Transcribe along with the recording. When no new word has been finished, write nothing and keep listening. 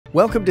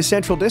Welcome to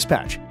Central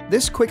Dispatch.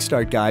 This quick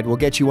start guide will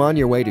get you on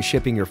your way to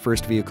shipping your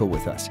first vehicle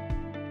with us.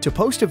 To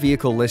post a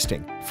vehicle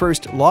listing,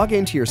 first log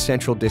into your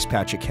Central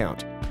Dispatch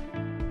account.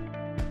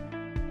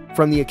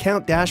 From the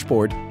account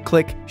dashboard,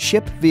 click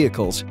Ship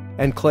Vehicles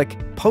and click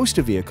Post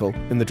a Vehicle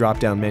in the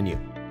drop-down menu.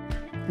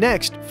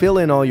 Next, fill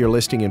in all your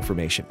listing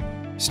information.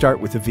 Start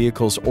with the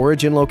vehicle's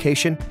origin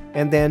location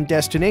and then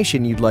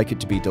destination you'd like it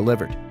to be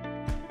delivered.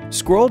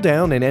 Scroll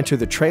down and enter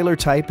the trailer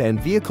type and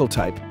vehicle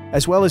type,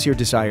 as well as your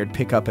desired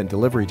pickup and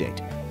delivery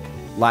date.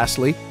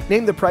 Lastly,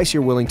 name the price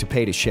you're willing to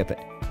pay to ship it.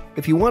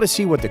 If you want to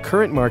see what the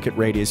current market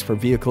rate is for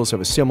vehicles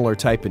of a similar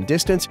type and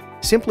distance,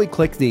 simply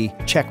click the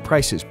Check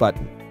Prices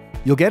button.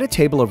 You'll get a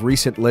table of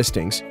recent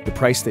listings, the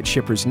price that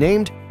shippers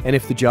named, and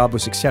if the job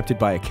was accepted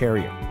by a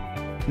carrier.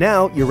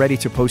 Now you're ready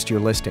to post your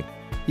listing.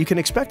 You can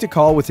expect a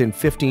call within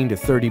 15 to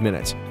 30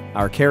 minutes.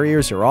 Our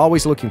carriers are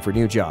always looking for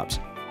new jobs.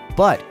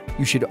 But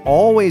you should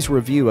always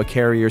review a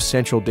carrier's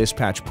Central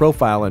Dispatch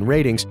profile and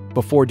ratings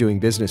before doing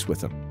business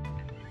with them.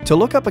 To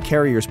look up a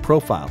carrier's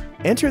profile,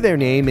 enter their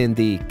name in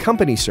the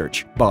Company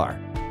Search bar.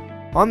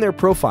 On their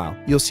profile,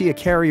 you'll see a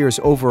carrier's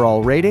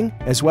overall rating,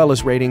 as well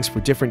as ratings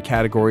for different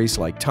categories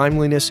like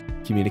timeliness,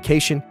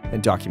 communication,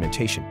 and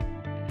documentation.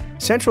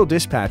 Central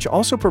Dispatch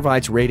also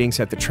provides ratings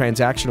at the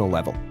transactional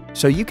level,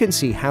 so you can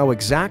see how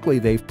exactly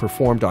they've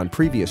performed on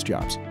previous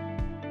jobs.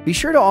 Be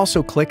sure to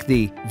also click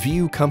the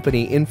View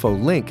Company Info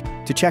link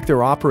to check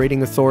their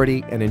operating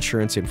authority and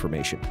insurance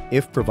information,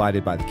 if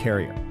provided by the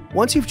carrier.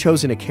 Once you've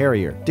chosen a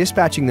carrier,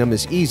 dispatching them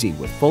is easy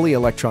with fully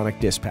electronic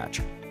dispatch.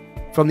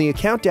 From the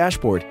account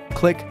dashboard,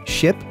 click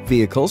Ship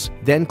Vehicles,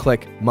 then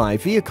click My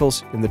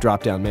Vehicles in the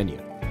drop-down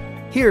menu.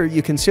 Here,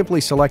 you can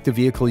simply select the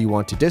vehicle you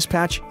want to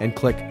dispatch and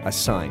click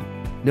Assign.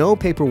 No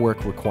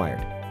paperwork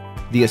required.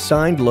 The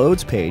Assigned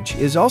Loads page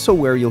is also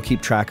where you'll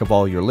keep track of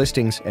all your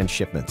listings and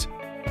shipments,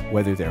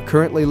 whether they're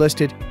currently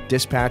listed,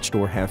 dispatched,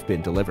 or have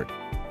been delivered.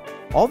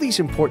 All these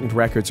important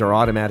records are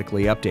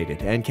automatically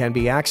updated and can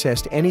be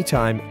accessed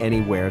anytime,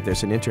 anywhere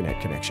there's an internet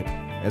connection,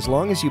 as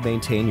long as you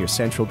maintain your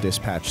Central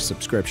Dispatch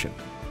subscription.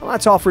 Well,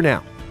 that's all for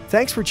now.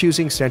 Thanks for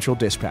choosing Central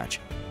Dispatch.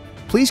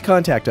 Please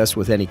contact us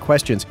with any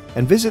questions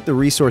and visit the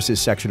resources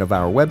section of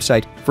our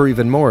website for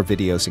even more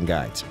videos and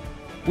guides.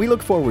 We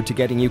look forward to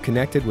getting you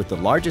connected with the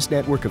largest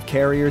network of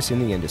carriers in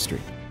the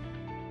industry.